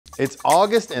It's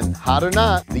August and hot or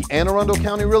not, the Arundel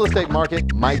County real estate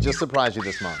market might just surprise you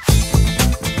this month.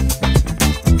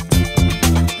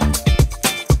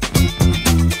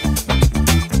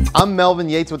 I'm Melvin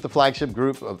Yates with the flagship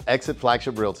group of EXIT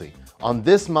Flagship Realty. On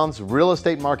this month's Real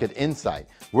Estate Market Insight,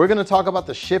 we're going to talk about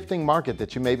the shifting market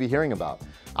that you may be hearing about.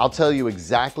 I'll tell you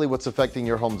exactly what's affecting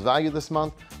your home's value this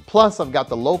month. Plus, I've got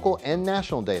the local and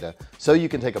national data so you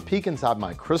can take a peek inside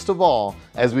my crystal ball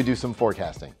as we do some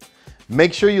forecasting.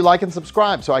 Make sure you like and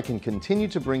subscribe so I can continue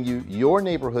to bring you your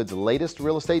neighborhood's latest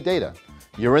real estate data.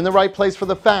 You're in the right place for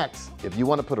the facts if you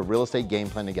want to put a real estate game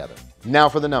plan together. Now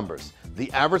for the numbers. The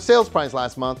average sales price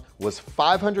last month was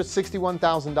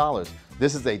 $561,000.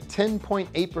 This is a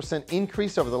 10.8%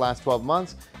 increase over the last 12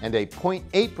 months and a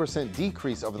 0.8%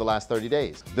 decrease over the last 30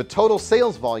 days. The total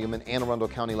sales volume in Anne Arundel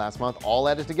County last month, all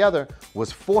added together,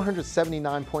 was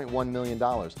 $479.1 million.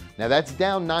 Now that's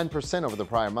down 9% over the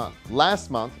prior month.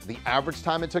 Last month, the average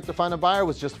time it took to find a buyer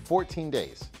was just 14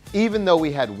 days. Even though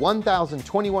we had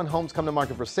 1,021 homes come to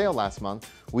market for sale last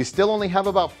month, we still only have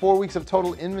about 4 weeks of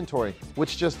total inventory,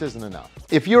 which just isn't enough.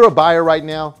 If you're a buyer right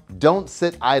now, don't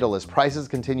sit idle as prices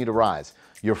continue to rise.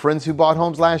 Your friends who bought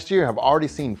homes last year have already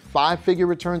seen 5-figure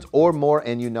returns or more,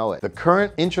 and you know it. The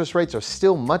current interest rates are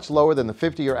still much lower than the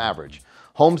 50-year average.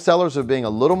 Home sellers are being a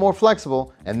little more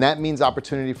flexible, and that means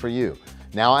opportunity for you.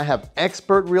 Now I have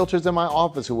expert realtors in my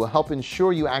office who will help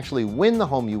ensure you actually win the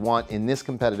home you want in this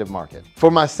competitive market.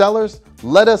 For my sellers,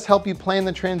 let us help you plan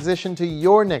the transition to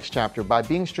your next chapter by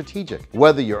being strategic.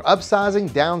 Whether you're upsizing,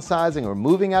 downsizing, or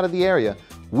moving out of the area,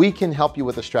 we can help you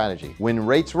with a strategy. When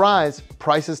rates rise,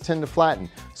 prices tend to flatten.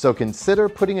 So consider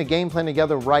putting a game plan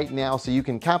together right now so you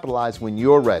can capitalize when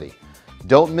you're ready.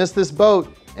 Don't miss this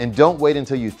boat, and don't wait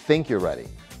until you think you're ready.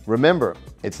 Remember,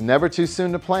 it's never too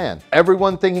soon to plan.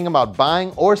 Everyone thinking about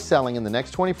buying or selling in the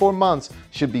next 24 months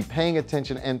should be paying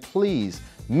attention, and please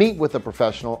meet with a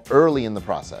professional early in the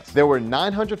process. There were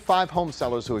 905 home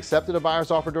sellers who accepted a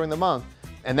buyer's offer during the month,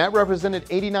 and that represented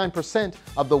 89%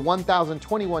 of the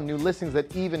 1,021 new listings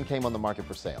that even came on the market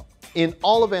for sale. In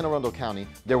all of Anne Arundel County,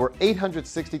 there were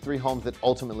 863 homes that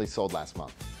ultimately sold last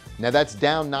month. Now that's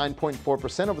down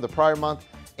 9.4% over the prior month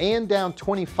and down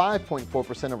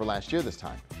 25.4% over last year this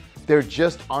time. There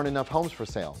just aren't enough homes for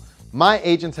sale. My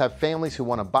agents have families who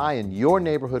want to buy in your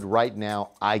neighborhood right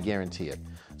now, I guarantee it.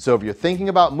 So if you're thinking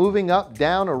about moving up,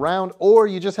 down, around, or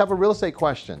you just have a real estate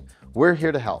question, we're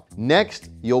here to help. Next,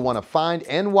 you'll want to find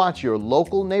and watch your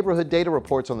local neighborhood data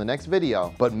reports on the next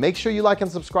video, but make sure you like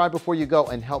and subscribe before you go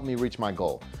and help me reach my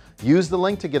goal. Use the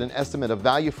link to get an estimate of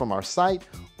value from our site,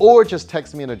 or just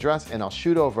text me an address and I'll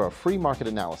shoot over a free market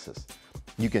analysis.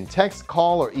 You can text,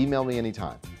 call, or email me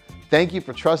anytime. Thank you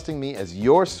for trusting me as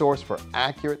your source for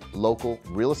accurate local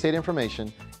real estate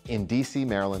information in DC,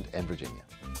 Maryland, and Virginia.